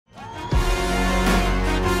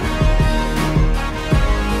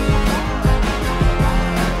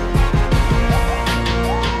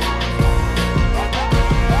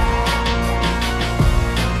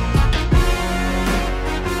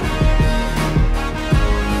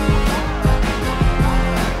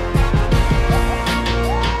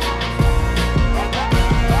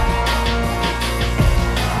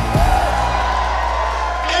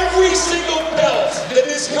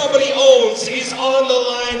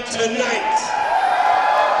line tonight,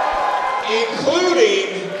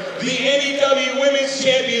 including the NEW Women's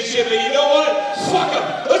Championship. And you know what? Fuck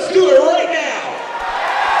them. Let's do it right now.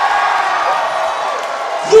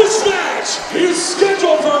 This match is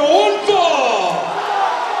scheduled for one fall.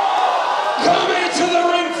 Coming to the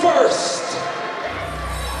ring first.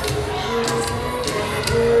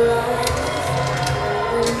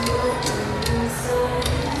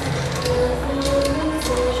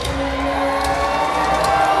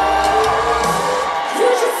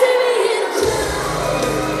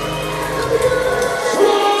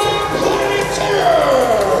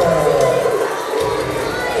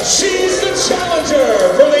 She's the challenger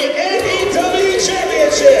for the NEW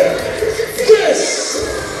Championship. This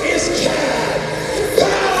is Cat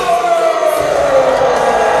Power!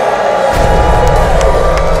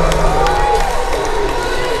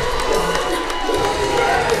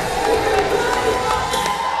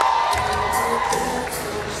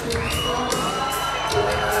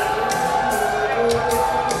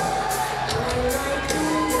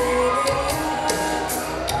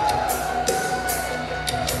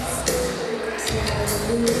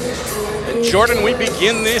 Jordan, we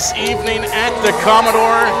begin this evening at the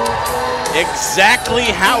Commodore exactly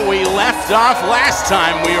how we left off last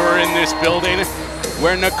time we were in this building,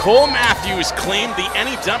 where Nicole Matthews claimed the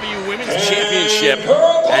NEW Women's Championship,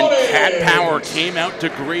 and Cat Power came out to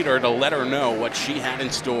greet her to let her know what she had in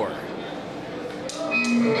store.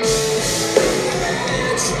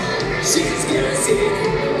 She's gonna see,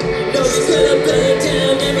 no, she's gonna burn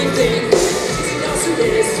down everything. She also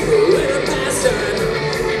is through in her past time.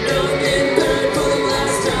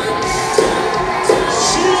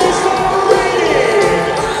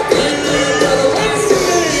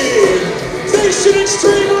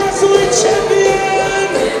 Extreme Wrestling Champion,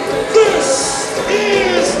 this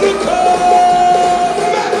is Nicole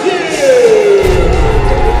Matthews.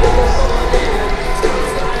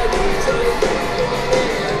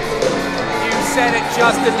 You said it,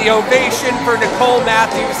 Justin. The ovation for Nicole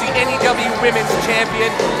Matthews, the NEW Women's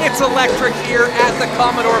Champion. It's electric here at the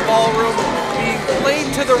Commodore Ballroom, being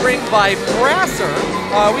played to the ring by Brasser.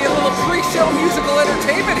 We had a little pre-show musical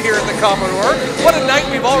entertainment here at the Commodore. What a night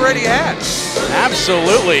we've already had.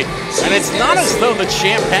 Absolutely. And it's not as though the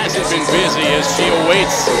champ hasn't been busy as she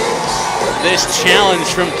awaits this challenge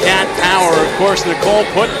from Cat Power. Of course, Nicole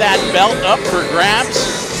put that belt up for grabs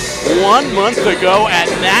 1 month ago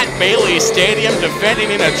at Nat Bailey Stadium,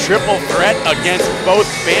 defending in a triple threat against both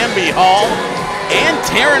Bambi Hall and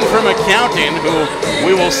Taryn from Accounting, who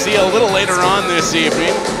we will see a little later on this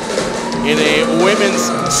evening in a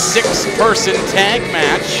women's 6-person tag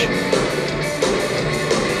match.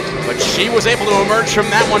 But she was able to emerge from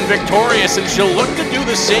that one victorious, and she'll look to do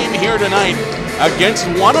the same here tonight against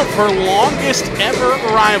one of her longest ever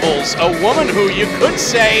rivals, a woman who you could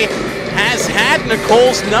say has had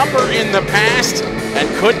Nicole's number in the past and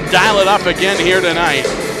could dial it up again here tonight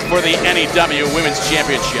for the NEW Women's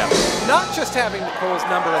Championship. Not just having Nicole's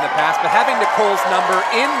number in the past, but having Nicole's number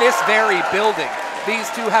in this very building.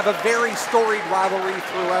 These two have a very storied rivalry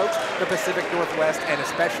throughout the Pacific Northwest, and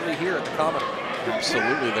especially here at the Commodore.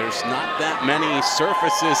 Absolutely. There's not that many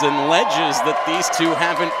surfaces and ledges that these two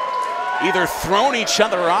haven't either thrown each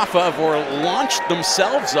other off of or launched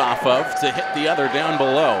themselves off of to hit the other down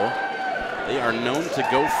below. They are known to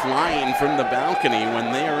go flying from the balcony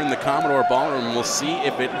when they are in the Commodore Ballroom. We'll see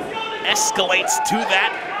if it escalates to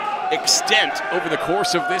that extent over the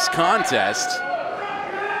course of this contest.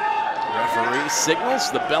 Referee signals,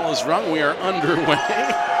 the bell is rung, we are underway.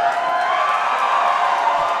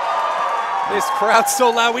 This crowd's so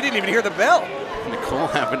loud we didn't even hear the bell. Nicole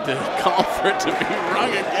having to call for it to be rung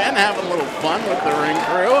again, having a little fun with the ring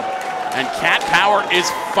crew. And Cat Power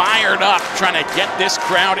is fired up, trying to get this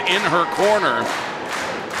crowd in her corner.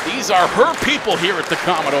 These are her people here at the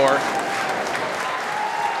Commodore.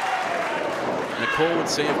 Nicole would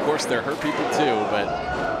say, of course, they're her people too, but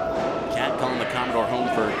Cat calling the Commodore home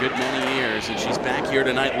for a good many years, and she's back here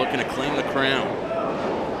tonight looking to claim the crown.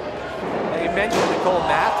 They mentioned Nicole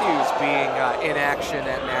Matthews being in action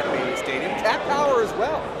at Nat Bailey Stadium. Cat Power as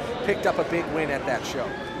well picked up a big win at that show.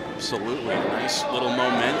 Absolutely, nice little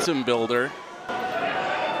momentum builder.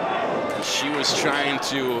 She was trying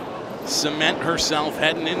to cement herself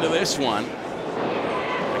heading into this one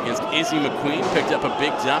against Izzy McQueen, picked up a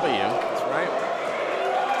big W. That's right.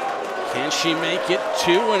 Can she make it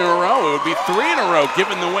 2 in a row? It would be 3 in a row,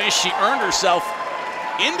 given the way she earned herself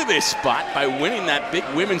into this spot by winning that big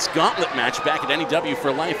women's gauntlet match back at NEW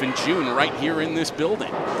for Life in June right here in this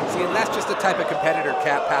building. See, and that's just the type of competitor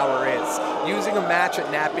Cat Power is. Using a match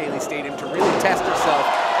at Nat Bailey Stadium to really test herself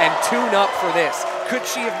and tune up for this. Could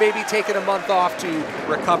she have maybe taken a month off to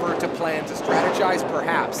recover, to plan, to strategize?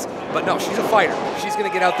 Perhaps. But no, she's a fighter. She's going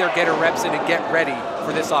to get out there, get her reps in, and get ready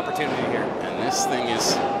for this opportunity here. And this thing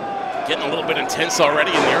is getting a little bit intense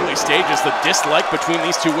already in the early stages. The dislike between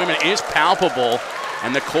these two women is palpable.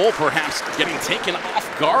 And Nicole perhaps getting taken off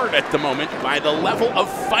guard at the moment by the level of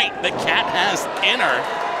fight that Kat has in her.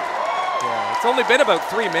 Yeah, it's only been about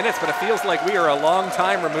 3 minutes, but it feels like we are a long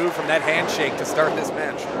time removed from that handshake to start this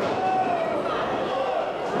match.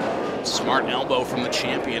 Smart elbow from the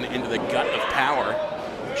champion into the gut of Power.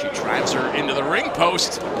 She drives her into the ring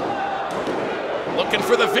post. Looking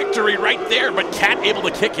for the victory right there, but Kat able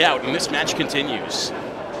to kick out, and this match continues.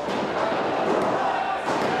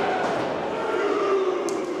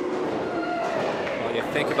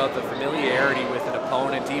 Think about the familiarity with an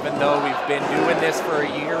opponent. Even though we've been doing this for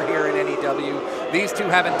a year here in NEW, these two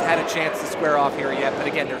haven't had a chance to square off here yet. But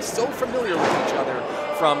again, they're so familiar with each other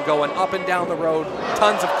from going up and down the road.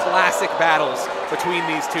 Tons of classic battles between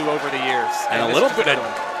these two over the years. And a little bit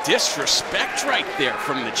of disrespect right there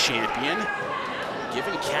from the champion.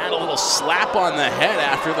 Giving Kat a little slap on the head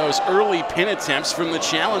after those early pin attempts from the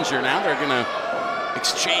challenger. Now they're going to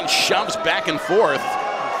exchange shoves back and forth.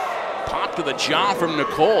 Pop to the jaw from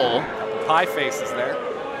Nicole. Pie faces there.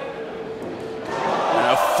 And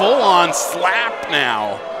a full-on slap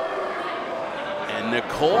now. And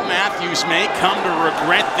Nicole Matthews may come to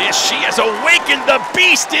regret this. She has awakened the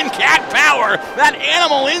beast in Kat Power. That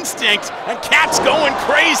animal instinct. And Kat's going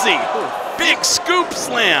crazy. Big scoop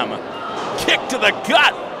slam. Kick to the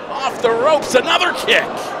gut. Off the ropes. Another kick.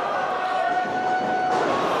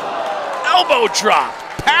 Elbow drop.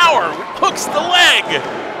 Power hooks the leg.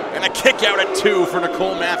 And a kick out at 2 for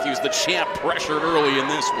Nicole Matthews. The champ pressured early in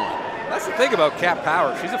this one. That's the thing about Kat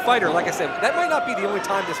Power. She's a fighter, like I said. That might not be the only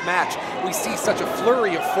time this match we see such a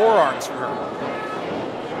flurry of forearms from her.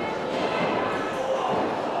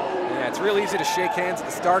 Yeah, it's real easy to shake hands at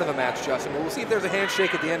the start of a match, Justin. But we'll see if there's a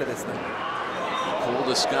handshake at the end of this thing. Nicole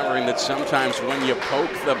discovering that sometimes when you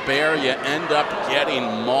poke the bear, you end up getting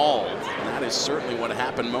mauled. And that is certainly what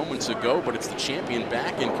happened moments ago, but it's the champion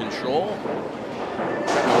back in control.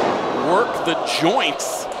 Work the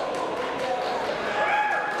joints.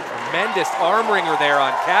 Tremendous arm wringer there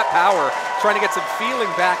on Kat Power, trying to get some feeling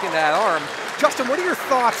back in that arm. Justin, what are your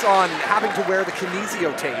thoughts on having to wear the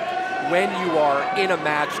kinesio tape when you are in a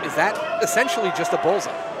match? Is that essentially just a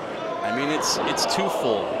bullseye? I mean, it's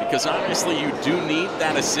twofold, because obviously you do need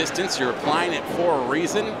that assistance. You're applying it for a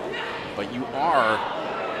reason, but you are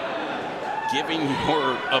giving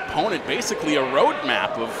your opponent basically a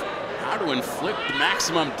roadmap of how to inflict the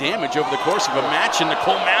maximum damage over the course of a match, and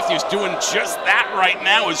Nicole Matthews doing just that right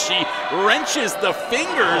now as she wrenches the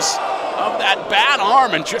fingers of that bad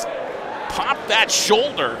arm and just popped that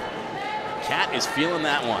shoulder. Kat is feeling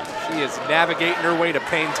that one. She is navigating her way to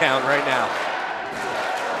Pain Town right now.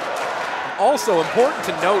 Also important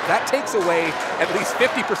to note, that takes away at least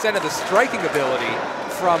 50% of the striking ability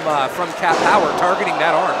from Kat Power targeting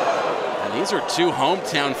that arm. These are two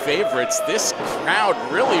hometown favorites. This crowd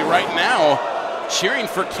really right now cheering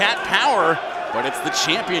for Kat Power, but it's the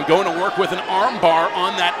champion going to work with an arm bar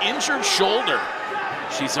on that injured shoulder.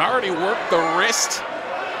 She's already worked the wrist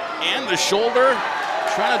and the shoulder,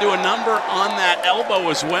 trying to do a number on that elbow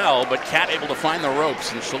as well, but Kat able to find the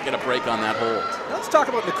ropes, and she'll get a break on that hold. Let's talk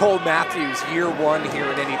about Nicole Matthews, year one here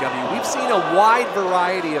in NEW. We've seen a wide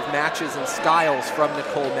variety of matches and styles from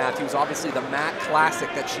Nicole Matthews. Obviously the Mat Classic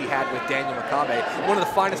that she had with Daniel Makabe, one of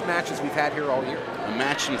the finest matches we've had here all year. A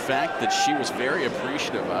match, in fact, that she was very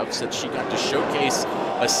appreciative of, said she got to showcase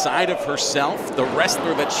a side of herself, the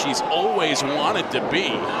wrestler that she's always wanted to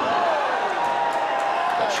be.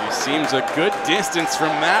 She seems a good distance from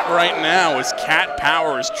that right now as Kat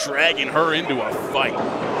Power is dragging her into a fight.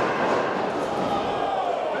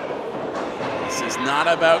 This is not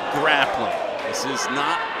about grappling. This is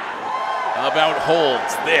not about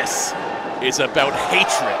holds. This is about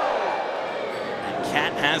hatred. And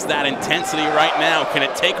Kat has that intensity right now. Can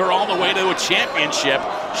it take her all the way to a championship?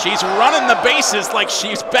 She's running the bases like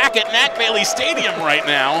she's back at Nat Bailey Stadium right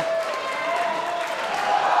now.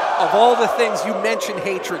 Of all the things, you mentioned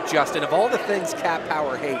hatred, Justin, of all the things Kat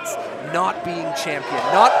Power hates, not being champion,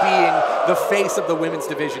 not being the face of the women's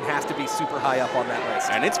division has to be super high up on that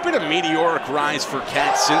list. And it's been a meteoric rise for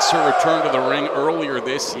Kat since her return to the ring earlier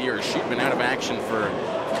this year. She'd been out of action for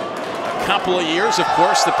a couple of years. Of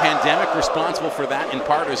course, the pandemic responsible for that in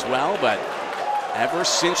part as well, but ever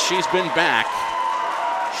since she's been back,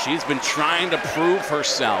 she's been trying to prove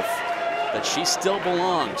herself that she still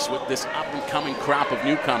belongs with this up-and-coming crop of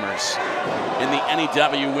newcomers in the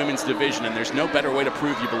NEW women's division, and there's no better way to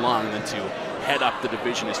prove you belong than to head up the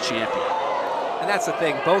division as champion. And that's the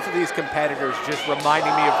thing, both of these competitors just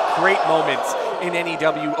reminding me of great moments in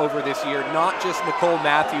NEW over this year, not just Nicole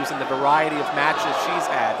Matthews and the variety of matches she's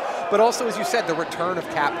had, but also, as you said, the return of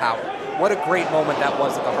Cat Power. What a great moment that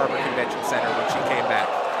was at the Harbor Convention Center when she came back.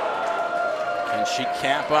 Can she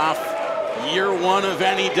cap off year one of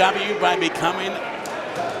NEW by becoming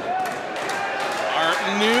our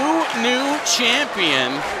new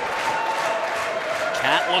champion?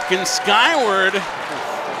 Cat looking skyward,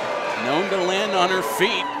 known to land on her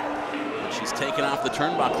feet. She's taken off the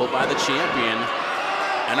turnbuckle by the champion.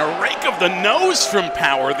 And a rake of the nose from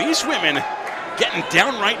Power. These women getting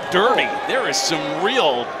downright dirty. There is some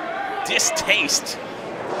real distaste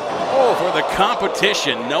for the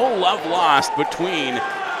competition. No love lost between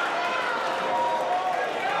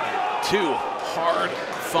two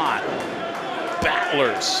hard-fought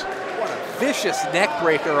battlers. What a vicious neck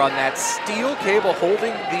breaker on that steel cable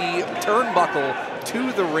holding the turnbuckle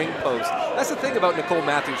to the ring post. That's the thing about Nicole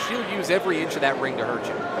Matthews. She'll use every inch of that ring to hurt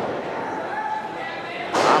you.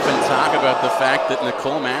 Often talk about the fact that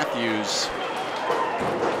Nicole Matthews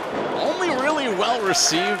only really well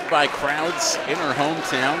received by crowds in her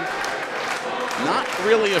hometown. Not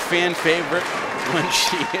really a fan favorite when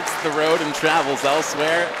she hits the road and travels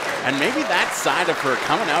elsewhere. And maybe that side of her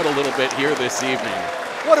coming out a little bit here this evening.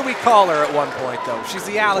 What do we call her at one point, though? She's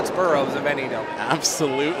the Alex Burrows of NEW.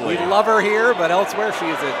 Absolutely. We love her here, but elsewhere she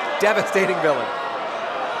is a devastating villain.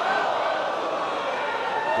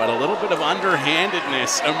 But a little bit of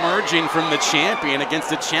underhandedness emerging from the champion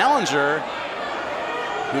against a challenger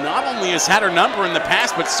who not only has had her number in the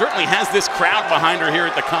past, but certainly has this crowd behind her here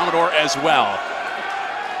at the Commodore as well.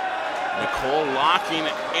 Nicole locking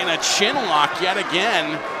in a chin lock yet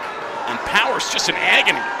again, and Power's just in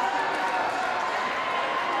agony.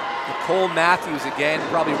 Nicole Matthews again,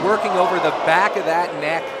 probably working over the back of that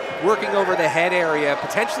neck, working over the head area,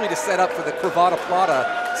 potentially to set up for the Cravata Plata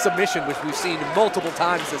submission, which we've seen multiple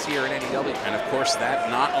times this year in NEW. And of course, that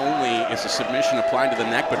not only is a submission applied to the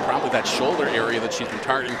neck, but probably that shoulder area that she's been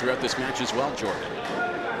targeting throughout this match as well, Jordan.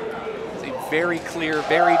 It's a very clear,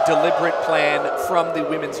 very deliberate plan from the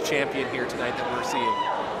women's champion here tonight that we're seeing.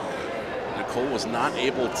 Nicole was not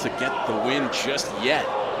able to get the win just yet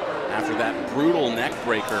after that brutal neck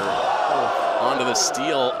breaker onto the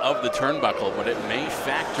steel of the turnbuckle, but it may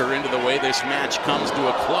factor into the way this match comes to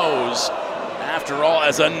a close. After all,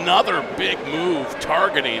 as another big move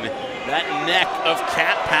targeting that neck of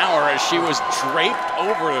Cat Power as she was draped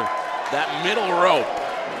over that middle rope.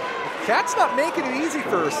 Cat's not making it easy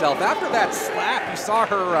for herself. After that slap, you saw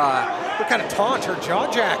her kind of taunt, her jaw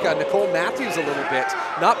jack on Nicole Matthews a little bit,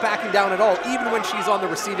 not backing down at all, even when she's on the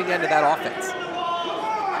receiving end of that offense.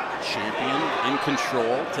 Champion in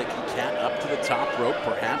control, taking Cat up to the top rope,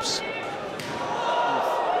 perhaps.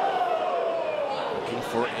 Looking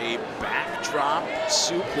for a backdrop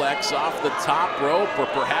suplex off the top rope, or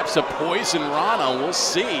perhaps a poison rana. We'll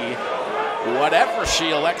see. Whatever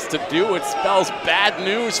she elects to do, it spells bad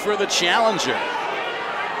news for the challenger.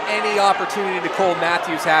 Any opportunity Nicole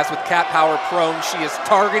Matthews has with Cat Power prone, she is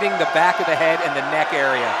targeting the back of the head and the neck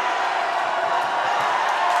area.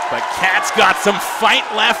 But Cat's got some fight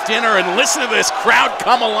left in her, and listen to this crowd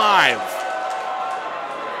come alive.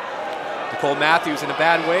 Nicole Matthews in a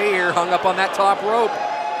bad way here, hung up on that top rope.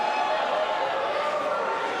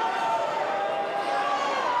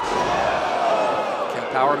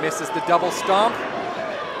 Cat Power misses the double stomp.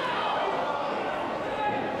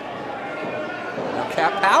 Now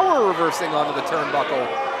Cat Power reversing onto the turnbuckle.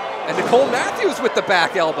 And Nicole Matthews with the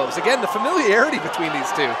back elbows. Again, the familiarity between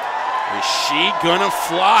these two. Is she gonna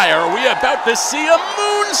fly? Are we about to see a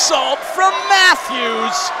moonsault from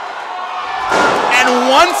Matthews? And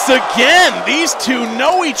once again, these two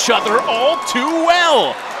know each other all too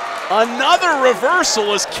well. Another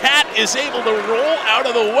reversal as Cat is able to roll out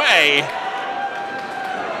of the way.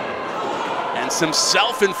 And some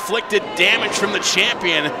self-inflicted damage from the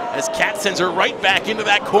champion as Cat sends her right back into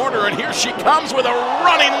that corner, and here she comes with a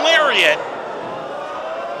running lariat.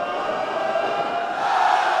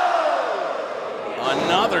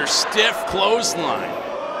 Another stiff clothesline.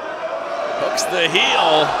 Hooks the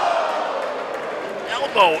heel.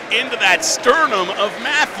 Elbow into that sternum of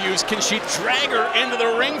Matthews. Can she drag her into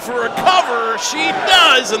the ring for a cover? She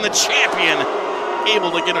does, and the champion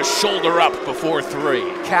able to get a shoulder up before three.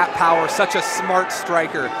 Cat Power, such a smart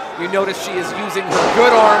striker. You notice she is using her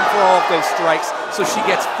good arm for all of those strikes, so she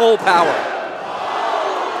gets full power.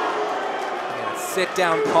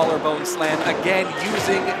 Sit-down collarbone slam, again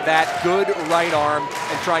using that good right arm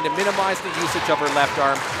and trying to minimize the usage of her left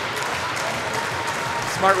arm.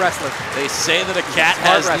 Smart wrestler. They say that a cat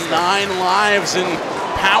has 9 lives, and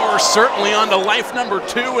Power certainly on to life number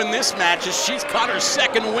 2 in this match as she's caught her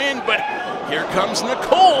second win, but here comes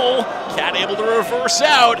Nicole. Kat able to reverse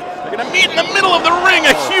out. They're gonna meet in the middle of the ring,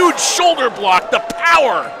 a huge shoulder block. The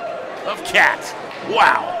power of Kat.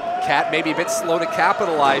 Wow. Kat maybe a bit slow to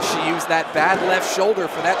capitalize. She used that bad left shoulder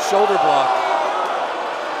for that shoulder block.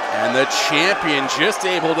 And the champion just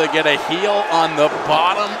able to get a heel on the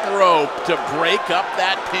bottom rope to break up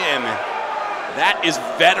that pin. That is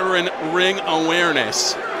veteran ring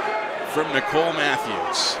awareness from Nicole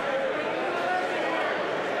Matthews.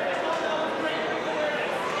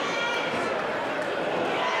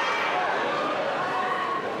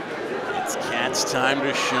 It's Kat's time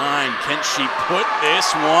to shine. Can she put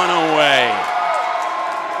this one away?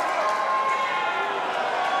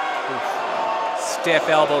 Stiff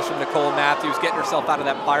elbows from Nicole Matthews, getting herself out of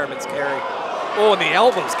that fireman's carry. Oh, and the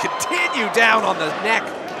elbows continue down on the neck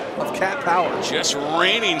of Kat Power. Just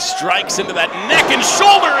raining strikes into that neck and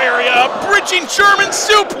shoulder area, a bridging German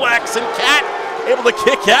suplex, and Kat able to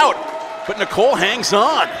kick out, but Nicole hangs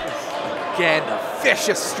on. Again, the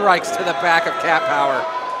vicious strikes to the back of Kat Power.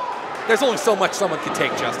 There's only so much someone can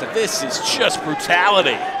take, Justin. This is just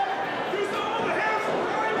brutality.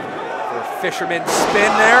 For a fisherman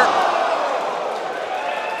spin there.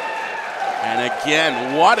 And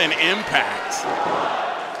again, what an impact.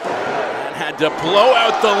 And had to blow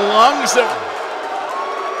out the lungs of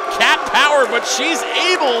Kat Power, but she's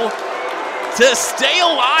able to stay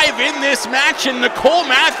alive in this match, and Nicole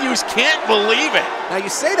Matthews can't believe it. Now you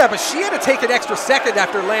say that, but she had to take an extra second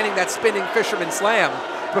after landing that spinning fisherman slam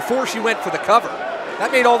before she went for the cover.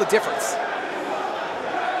 That made all the difference.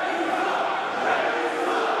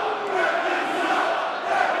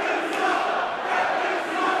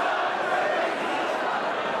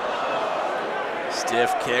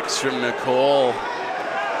 Stiff kicks from Nicole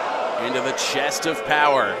into the chest of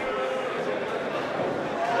Power.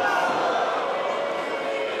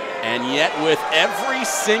 And yet with every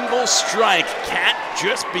single strike, Kat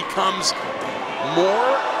just becomes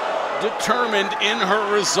more determined in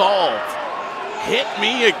her resolve. Hit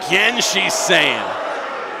me again, she's saying.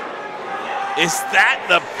 Is that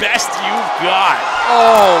the best you've got?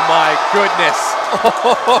 Oh my goodness.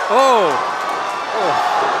 Oh.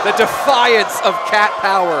 The defiance of Kat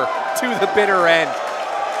Power to the bitter end.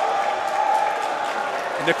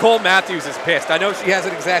 And Nicole Matthews is pissed. I know she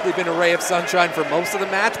hasn't exactly been a ray of sunshine for most of the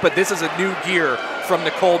match, but this is a new gear from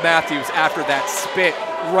Nicole Matthews after that spit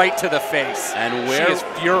right to the face. And where she is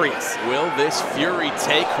furious. Will this fury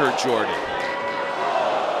take her, Jordan?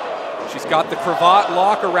 She's got the cravat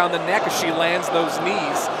lock around the neck as she lands those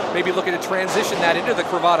knees. Maybe looking to transition that into the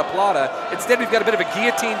cravata plata. Instead, we've got a bit of a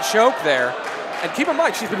guillotine choke there. And keep in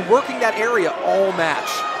mind, she's been working that area all match.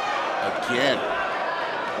 Again,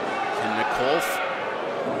 can Nicole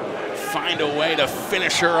find a way to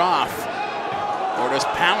finish her off? Or does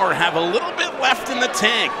Power have a little bit left in the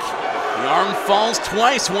tank? The arm falls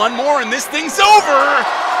twice, one more, and this thing's over.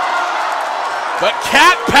 But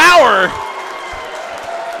Kat Power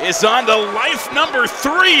is on to life number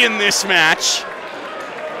 3 in this match.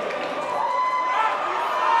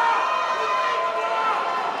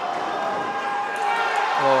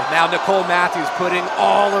 Oh, now Nicole Matthews putting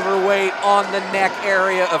all of her weight on the neck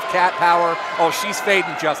area of Kat Power. Oh, she's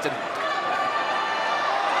fading, Justin.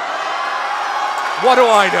 What do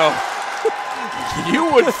I know? You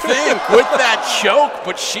would think with that choke,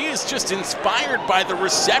 but she is just inspired by the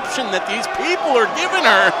reception that these people are giving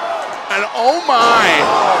her. And oh my.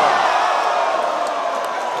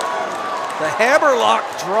 The hammerlock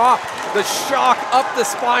drop, the shock up the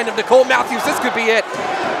spine of Nicole Matthews. This could be it.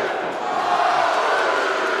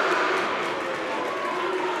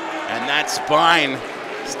 And that spine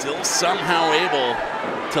still somehow able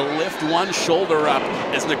to lift one shoulder up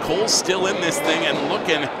as Nicole's still in this thing and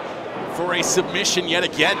looking for a submission yet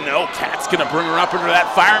again. No, Kat's gonna bring her up into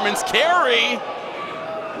that fireman's carry.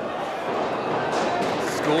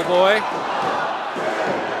 Schoolboy.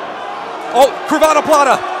 Oh, cravata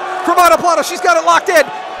plata. Cravata plata, she's got it locked in.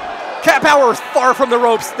 Kat Power is far from the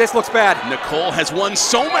ropes. This looks bad. Nicole has won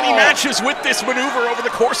so many matches with this maneuver over the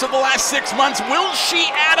course of the last 6 months. Will she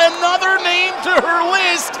add another name to her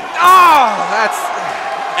list? Oh, that's...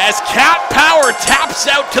 As Kat Power taps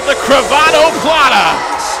out to the Cravado Plata.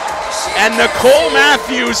 And Nicole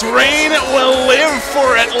Matthews' reign will live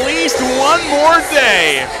for at least one more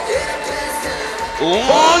day.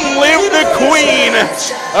 Long live the queen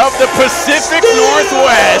of the Pacific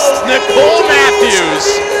Northwest, Nicole Matthews.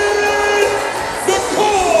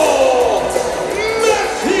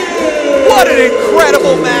 What an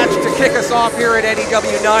incredible match to kick us off here at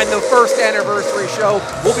NEW 9, the first anniversary show.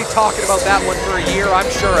 We'll be talking about that one for a year, I'm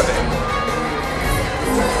sure of it.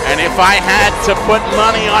 And if I had to put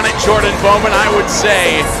money on it, Jordan Bowman, I would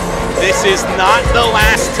say this is not the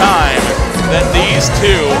last time that these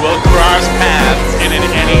two will cross paths in an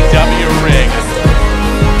NEW ring.